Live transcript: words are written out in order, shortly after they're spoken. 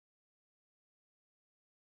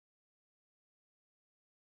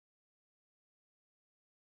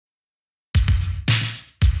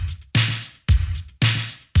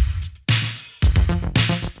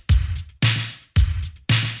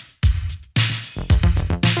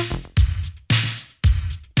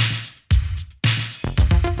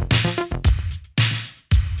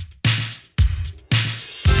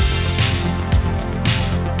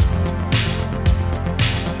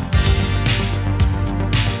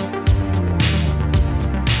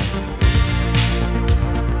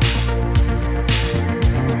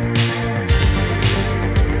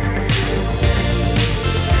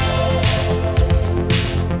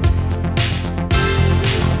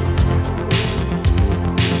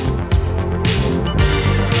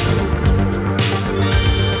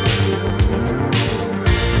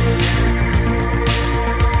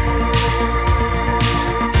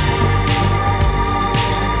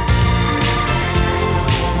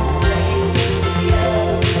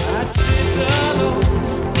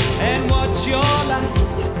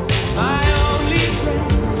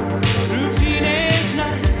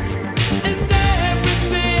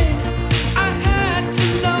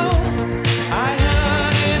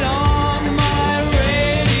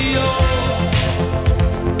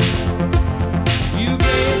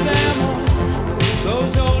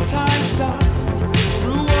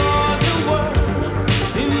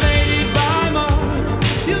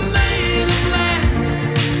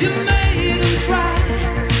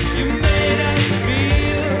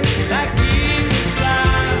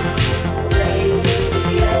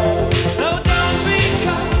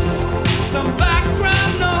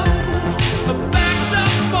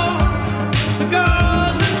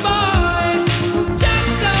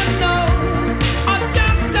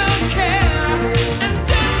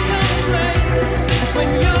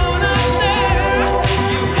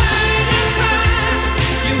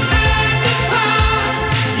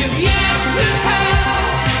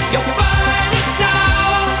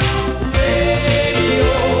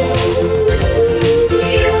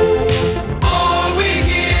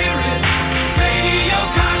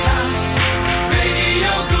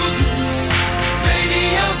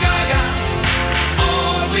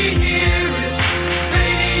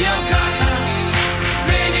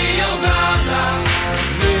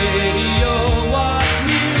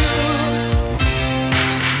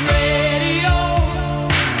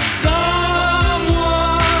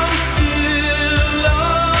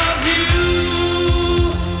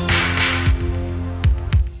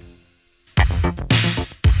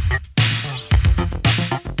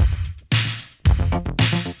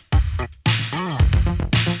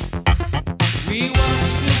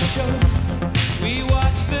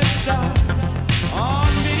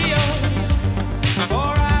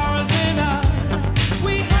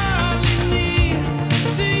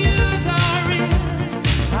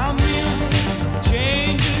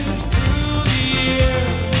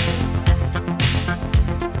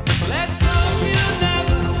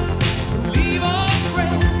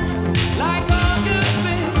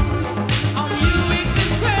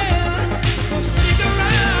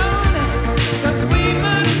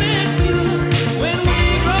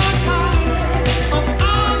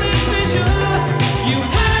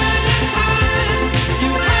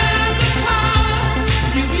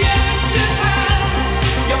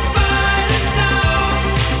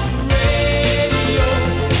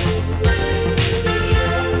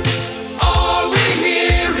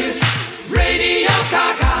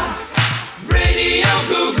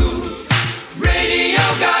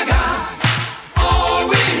Gaga. All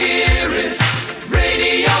we hear is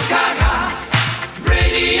Radio Gaga.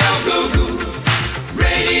 Radio Goo Goo.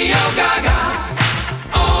 Radio Gaga.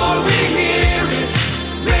 All we hear is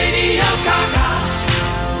Radio Gaga.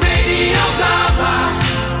 Radio blah blah.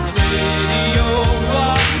 Radio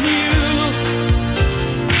was new.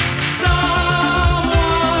 Someone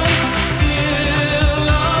still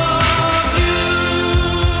loves you.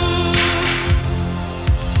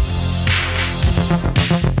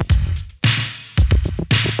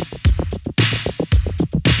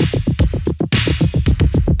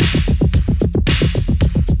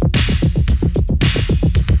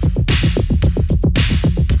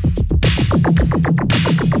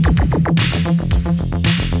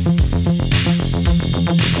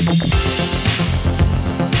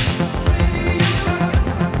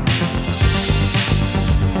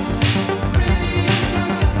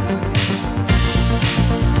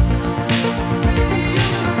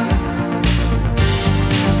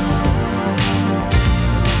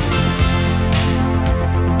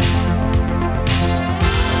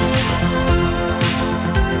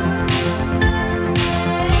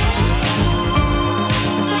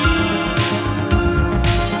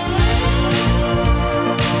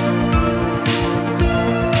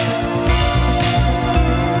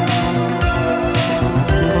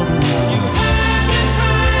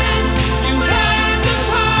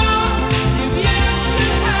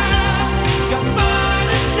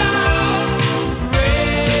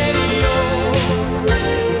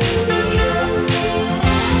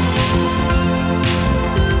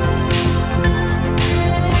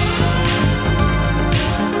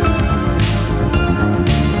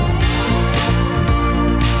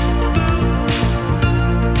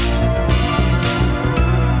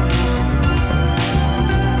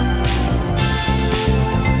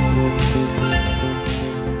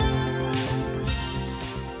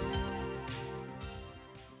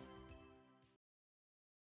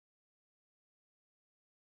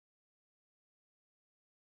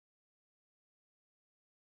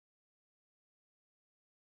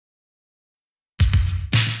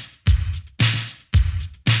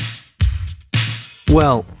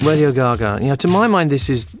 Well, Radio Gaga, you know, to my mind, this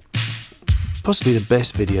is possibly the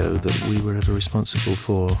best video that we were ever responsible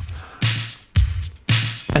for.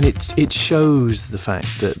 And it shows the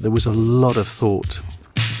fact that there was a lot of thought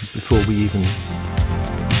before we even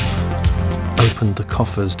opened the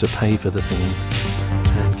coffers to pay for the thing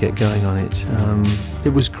and get going on it.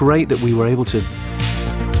 It was great that we were able to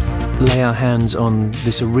lay our hands on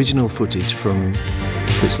this original footage from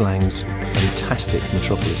Fritz Lang's fantastic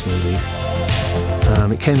Metropolis movie.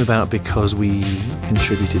 It came about because we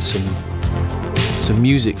contributed some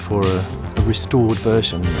music for a restored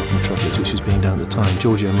version of Metropolis, which was being done at the time.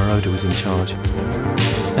 Giorgio Moroder was in charge.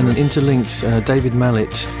 And then interlinked, David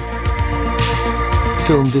Mallet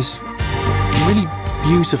filmed this really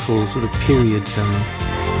beautiful sort of period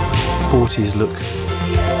 40s look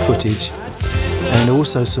footage, and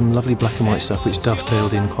also some lovely black and white stuff which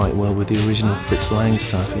dovetailed in quite well with the original Fritz Lang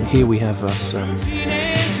stuff. And here we have us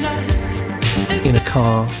in a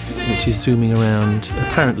car which is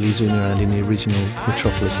apparently zooming around in the original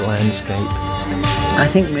Metropolis landscape. I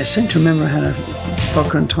think we seem to remember I had a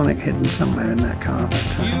vodka and tonic hidden somewhere in that car.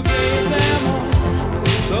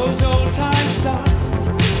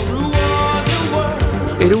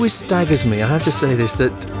 It always staggers me, I have to say this,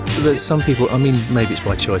 that some people, I mean, maybe it's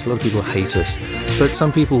by choice, a lot of people hate us, but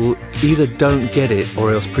some people either don't get it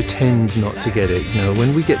or else pretend not to get it. You know,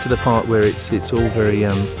 when we get to the part where it's all very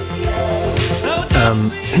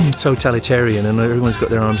totalitarian and everyone's got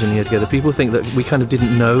their arms in the air together, people think that we kind of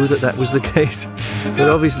didn't know that that was the case. But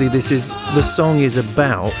obviously the song is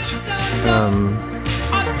about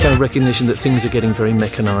kind of recognition that things are getting very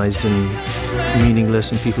mechanised and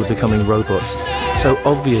meaningless and people are becoming robots. So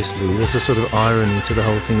obviously there's a sort of irony to the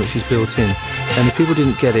whole thing which is built in. And if people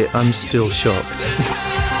didn't get it, I'm still shocked.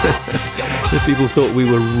 If people thought we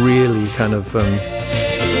were really kind of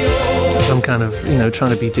some kind of, you know,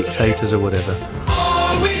 trying to be dictators or whatever.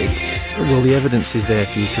 Well, the evidence is there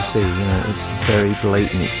for you to see. You know, it's very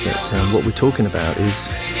blatant that what we're talking about is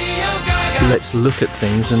let's look at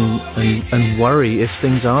things and worry if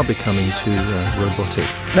things are becoming too robotic.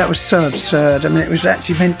 That was so absurd. I mean, it was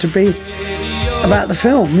actually meant to be about the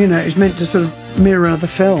film. You know, it was meant to sort of mirror the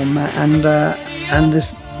film and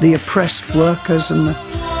the oppressed workers and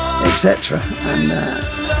etc. And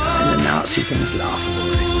the Nazi thing is laughable.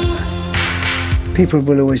 People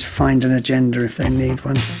will always find an agenda if they need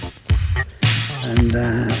one, and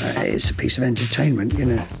it's a piece of entertainment, you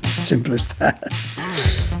know, as simple as that.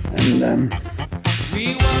 And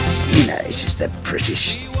you know, it's just their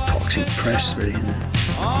British pop boxy press, really. You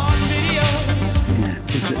know,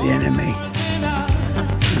 people at the NME.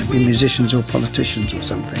 Trying to be musicians or politicians or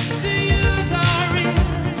something.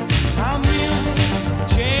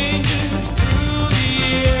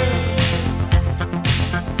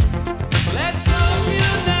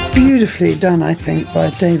 Beautifully done, I think,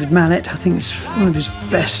 by David Mallet. I think it's one of his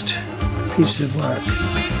best pieces of work.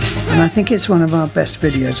 And I think it's one of our best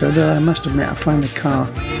videos, although I must admit I find the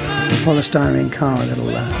polystyrene car a little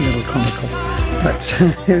comical. But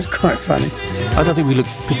it was quite funny. I don't think we look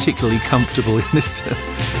particularly comfortable in this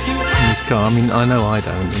car. I mean, I know I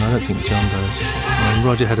don't, and I don't think John does.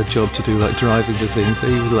 Roger had a job to do, like driving the thing, so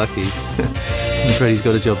he was lucky. I'm afraid he's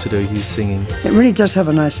got a job to do, he's singing. It really does have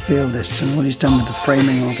a nice feel, this, and what he's done with the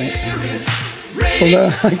framing of it.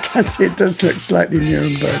 Although I can see it does look slightly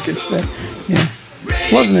Nurembergish there. Yeah.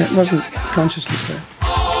 It wasn't consciously so.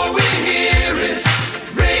 All we hear is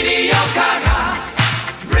Radio Gaga,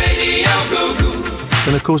 Radio Goo Goo.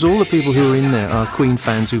 And of course all the people who are in there are Queen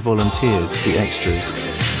fans who volunteered to be extras.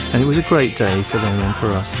 And it was a great day for them and for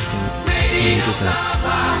us, I think, when we did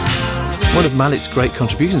that. One of Mallet's great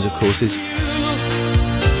contributions, of course, is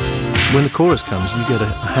when the chorus comes, you get a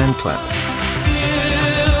hand clap.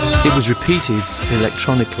 It was repeated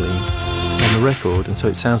electronically on the record, and so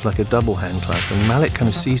it sounds like a double hand clap. And Mallet kind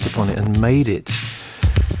of seized upon it and made it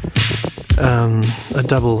a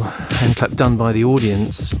double hand clap done by the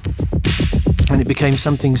audience. And it became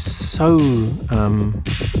something so...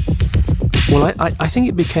 I think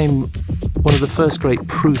it became one of the first great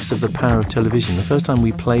proofs of the power of television. The first time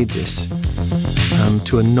we played this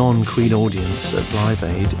to a non-Queen audience at Live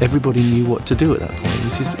Aid, everybody knew what to do at that point,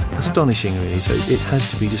 which is astonishing, really. So it has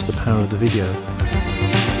to be just the power of the video.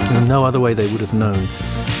 There's no other way they would have known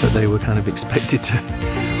that they were kind of expected to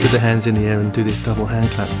put their hands in the air and do this double hand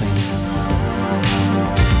clap thing.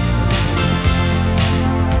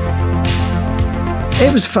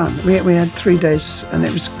 It was fun. We had 3 days, and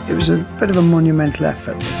it was a bit of a monumental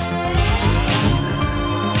effort. This.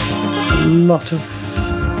 And, a lot of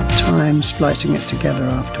time splicing it together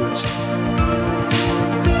afterwards.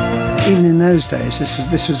 Even in those days, this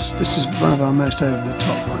is one of our most over the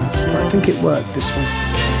top ones. But I think it worked. This one.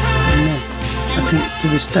 I think to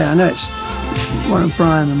this day, I know it's one of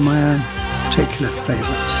Brian and my own particular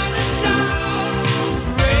favourites.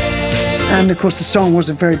 And of course the song was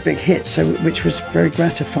a very big hit, which was very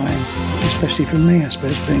gratifying, especially for me, I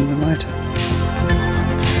suppose, being the writer.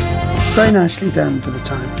 Very nicely done for the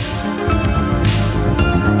time.